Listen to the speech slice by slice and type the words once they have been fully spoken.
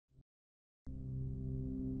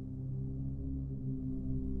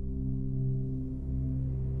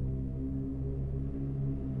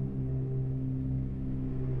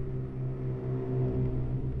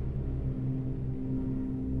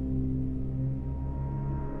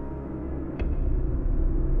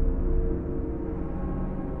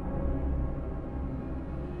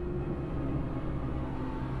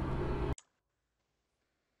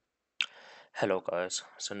Hello guys,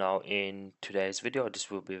 so now in today's video,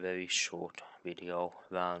 this will be a very short video,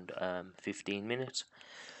 around 15 minutes.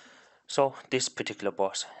 So this particular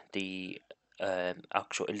boss, the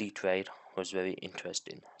actual elite raid, was very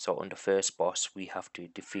interesting. So on the first boss we have to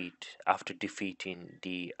defeat, after defeating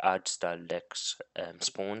the ad style Lex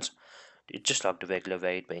spawns, it's just like the regular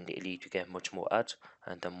raid, but in the elite you get much more ads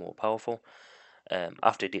and they're more powerful.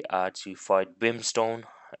 After the ads you fight Brimstone,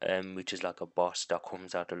 which is like a boss that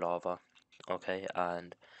comes out of lava. Okay,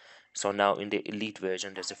 and so now in the elite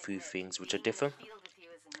version, there's a few things which are different.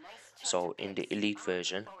 So in the elite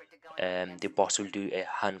version, the boss will do a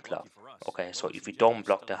hand clap. Okay, so if you don't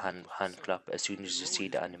block the hand clap, as soon as you see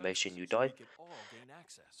the animation, you die.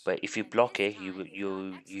 But if you block it,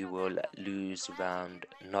 you will lose around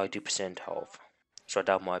 90% health. So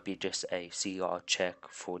that might be just a CR check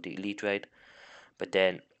for the elite raid. But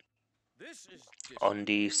then on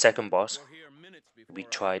the second boss, we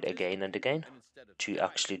tried again and again to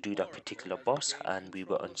actually do that particular boss, and we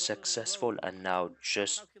were unsuccessful. And now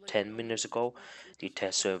just 10 minutes ago the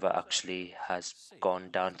test server actually has gone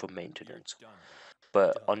down for maintenance.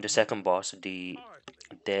 But on the second boss,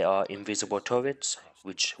 there are invisible turrets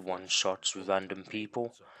which one shots random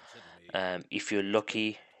people. If you're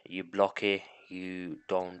lucky, you block it, you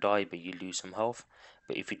don't die but you lose some health.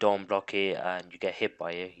 But if you don't block it and you get hit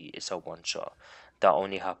by it, it's a one shot. That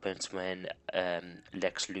only happens when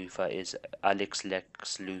Alex Lex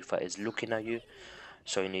Luthor is looking at you,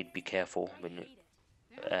 so you need to be careful when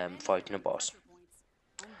fighting a boss.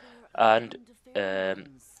 And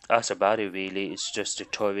that's about it really. It's just the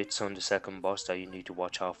turrets on the second boss that you need to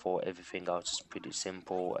watch out for. Everything else is pretty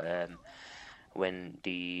simple. When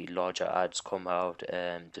the larger ads come out,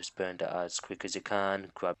 just burn the ads quick as you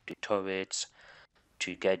can, grab the turrets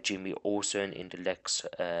to get Jimmy Olsen in the Lex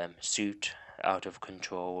suit out of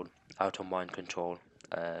control, out of mind control.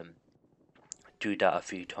 Do that a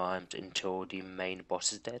few times until the main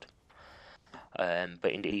boss is dead.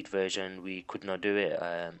 But in the elite version we could not do it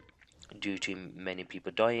due to many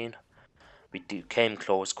people dying. We came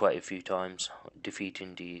close quite a few times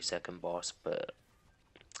defeating the second boss, but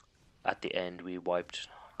at the end we wiped,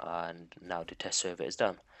 and now the test server is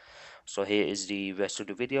done. So here is the rest of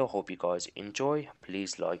the video. Hope you guys enjoy.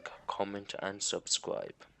 Please like, comment and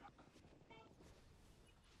subscribe.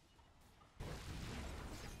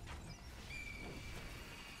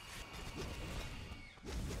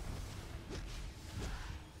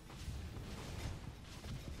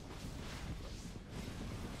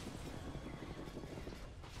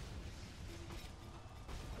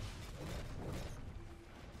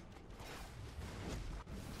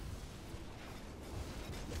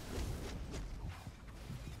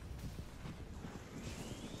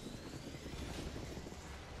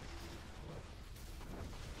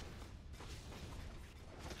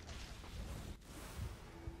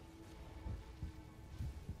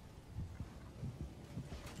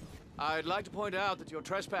 I'd like to point out that you're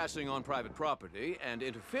trespassing on private property and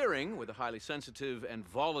interfering with a highly sensitive and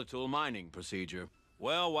volatile mining procedure.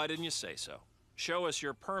 Well, why didn't you say so? Show us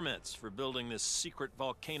your permits for building this secret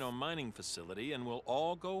volcano mining facility and we'll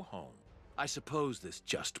all go home. I suppose this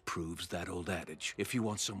just proves that old adage. If you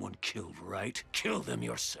want someone killed right, kill them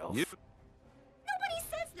yourself. Nobody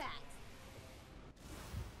says that!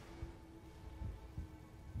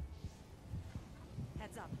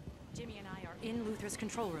 Heads up. Jimmy and I are in Luther's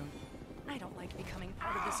control room. I don't like becoming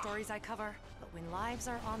part of the stories I cover, but when lives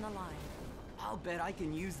are on the line... I'll bet I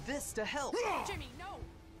can use this to help. Jimmy, no!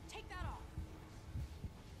 Take that off!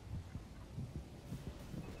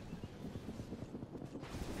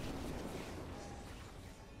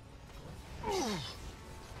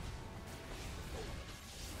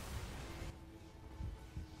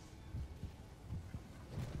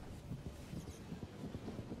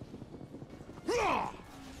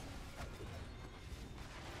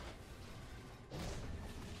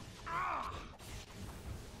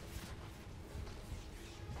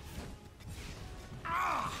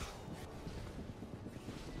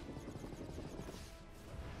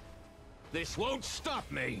 This won't stop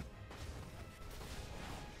me!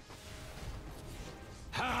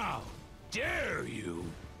 How dare you!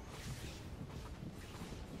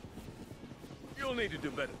 You'll need to do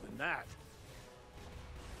better than that.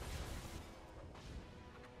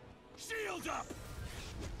 Shields up!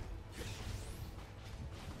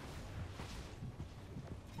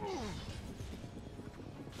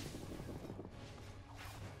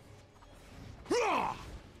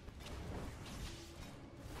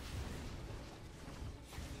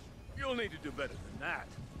 You'll need to do better than that.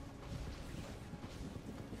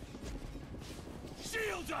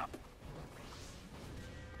 Shields up!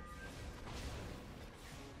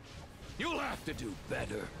 You'll have to do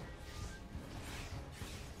better.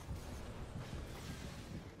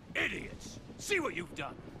 Idiots! See what you've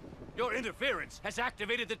done! Your interference has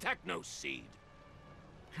activated the Techno Seed.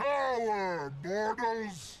 Cower,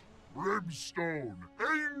 mortals! Brimstone,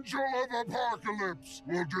 Angel of Apocalypse,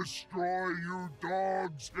 will destroy you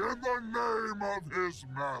dogs in the name of his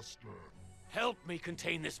master. Help me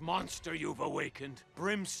contain this monster you've awakened.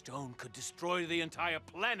 Brimstone could destroy the entire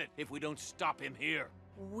planet if we don't stop him here.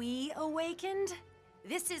 We awakened?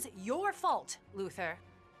 This is your fault, Luther.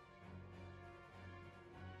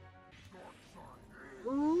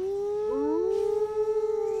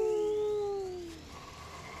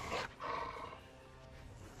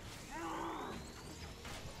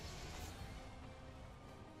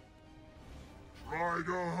 Try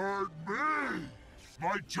to hurt me!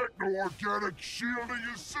 My techno-organic shielding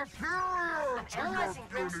is superior I'm to your analyzing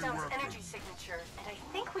puny Brimstone's weapon. energy signature, and I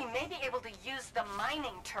think we may be able to use the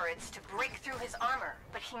mining turrets to break through his armor,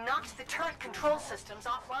 but he knocked the turret control systems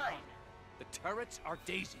offline. The turrets are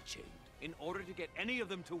daisy-chained. In order to get any of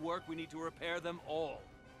them to work, we need to repair them all.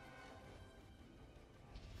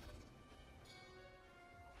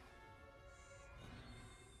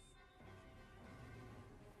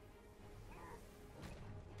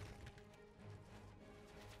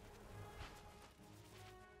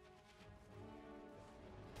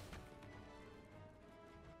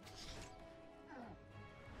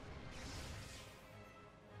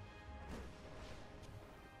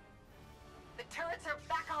 The turrets are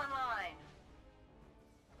back online.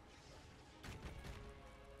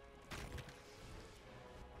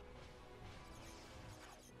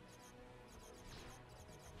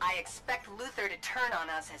 I expect Luther to turn on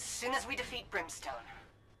us as soon as we defeat Brimstone.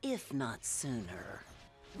 If not sooner.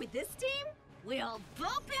 With this team, we'll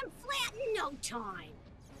bump him flat in no time.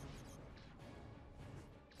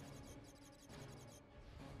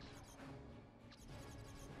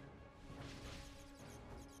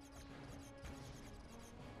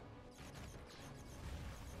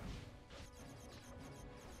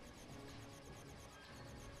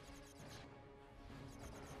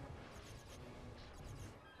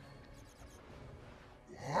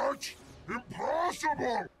 What?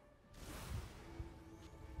 Impossible!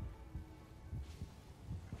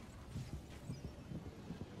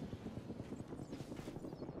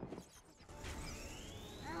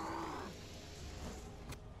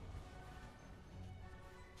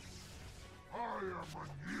 I am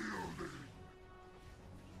unyielding.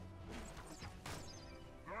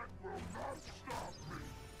 That will not stop me.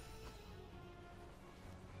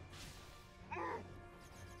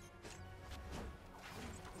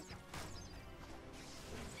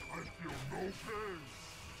 I feel no pain.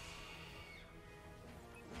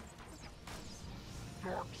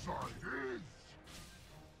 Dark side is.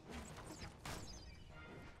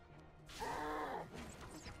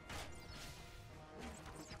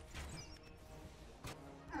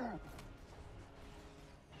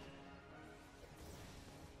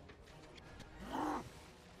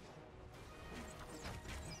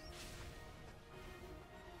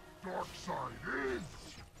 Dark side is.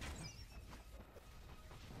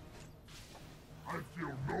 I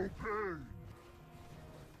feel no pain.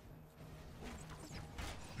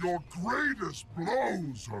 Your greatest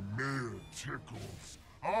blows are mere tickles.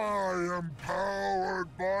 I am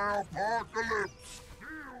powered by Apocalypse.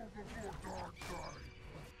 Heal before Darkseid.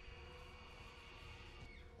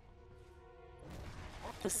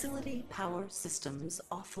 Facility power systems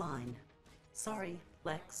offline. Sorry,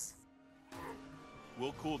 Lex.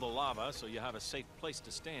 We'll cool the lava so you have a safe place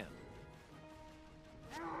to stand.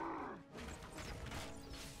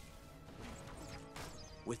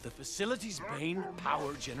 With the facility's main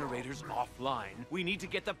power generators offline, we need to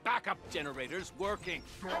get the backup generators working.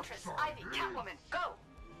 Huntress, Ivy, Catwoman, go!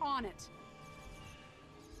 On it.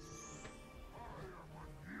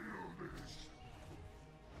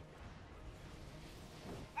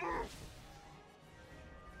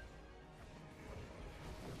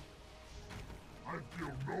 I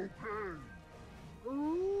feel no pain.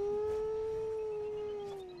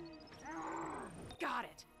 Got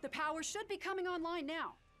it. The power should be coming online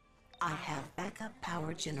now. I have backup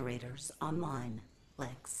power generators online,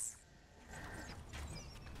 Lex.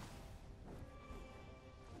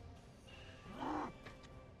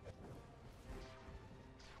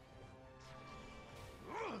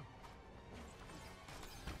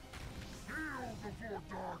 Heal before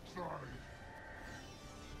Darkseid.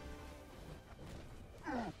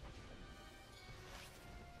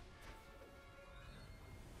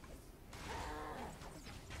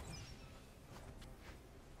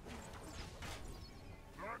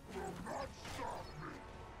 That will not stop me.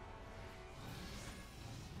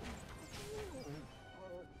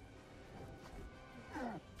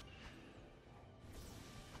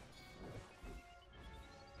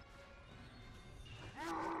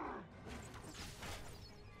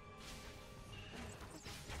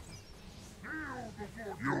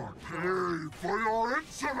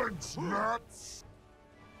 science nuts!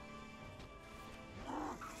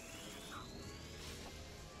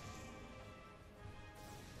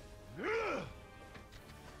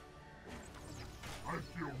 I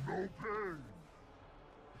feel no pain.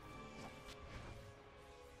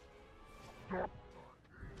 Dark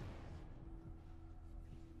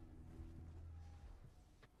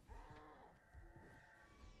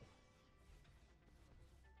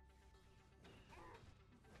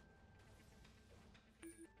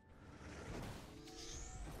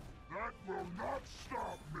That will not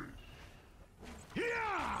stop me!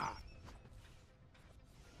 Yeah!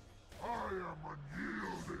 I am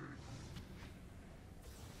unyielding!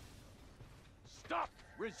 Stop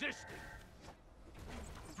resisting!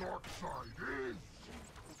 Dark side is!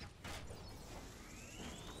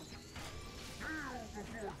 Kneel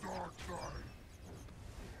before dark side!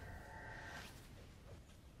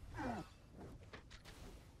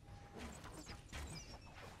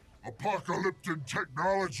 Apocalyptic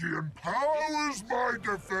technology empowers my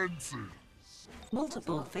defenses!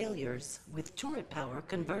 Multiple failures with turret power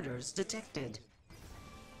converters detected.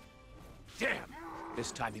 Damn!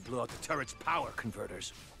 This time he blew out the turret's power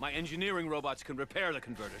converters. My engineering robots can repair the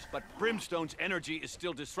converters, but Brimstone's energy is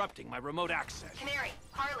still disrupting my remote access. Canary,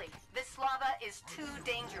 Harley, this lava is too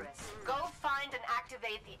dangerous. Go find and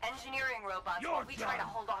activate the engineering robots while we try to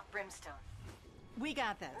hold off Brimstone. We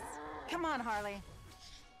got this. Come on, Harley.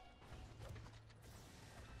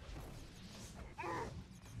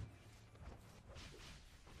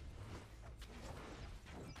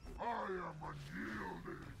 I am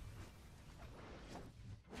unyielding!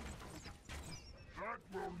 That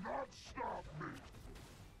will not stop me!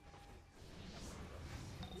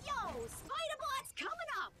 Yo, Spider-Bot's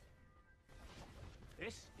coming up!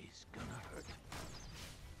 This is gonna hurt.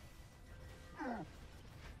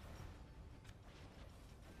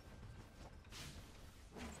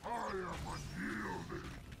 I am unyielding!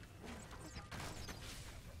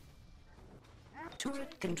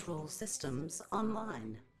 Turret control systems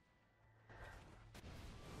online.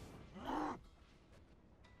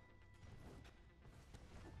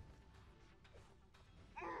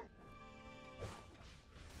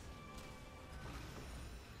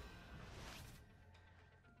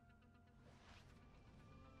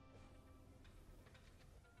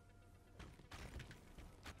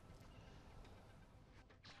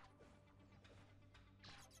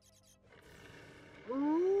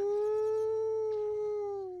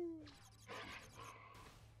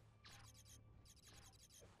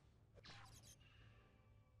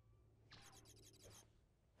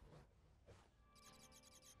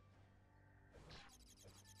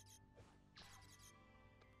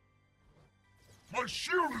 My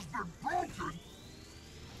shield has been broken!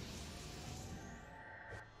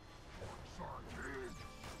 Side in.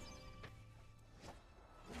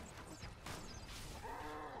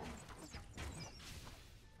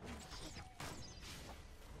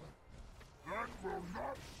 That will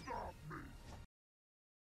not stop me!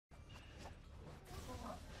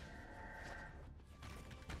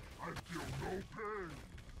 I feel no pain!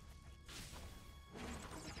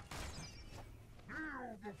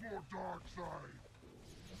 Kneel before dark side!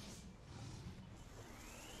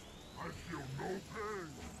 I feel no pain!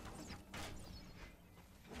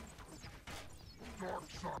 Dark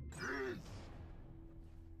side is!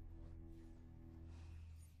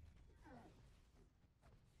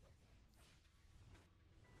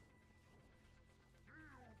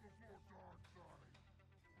 Kneel before dark side!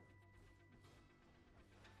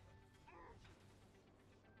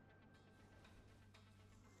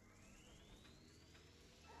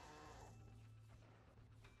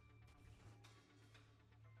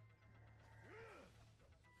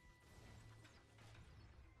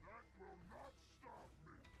 That will not stop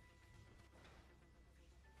me!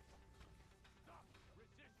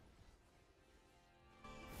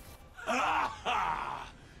 Ha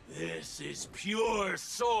ha! This is pure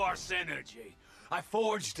source energy. I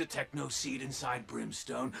forged a techno seed inside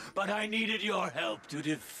Brimstone, but I needed your help to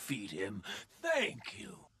defeat him. Thank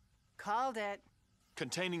you. Called it.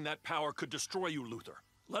 Containing that power could destroy you, Luther.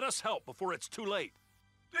 Let us help before it's too late.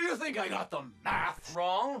 Do you think I got the math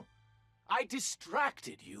wrong? I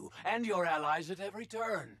distracted you and your allies at every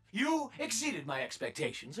turn. You exceeded my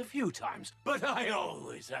expectations a few times, but I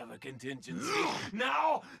always have a contingency.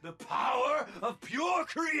 Now, the power of pure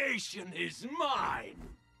creation is mine.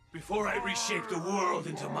 Before I reshape the world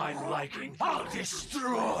into my liking, I'll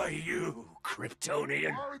destroy you,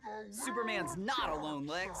 Kryptonian. Superman's not alone,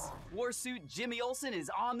 Lex. Warsuit Jimmy Olsen is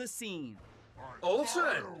on the scene.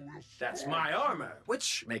 Olsen! That's my armor,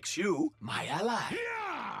 which makes you my ally.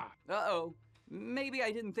 Uh-oh. Maybe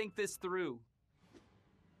I didn't think this through.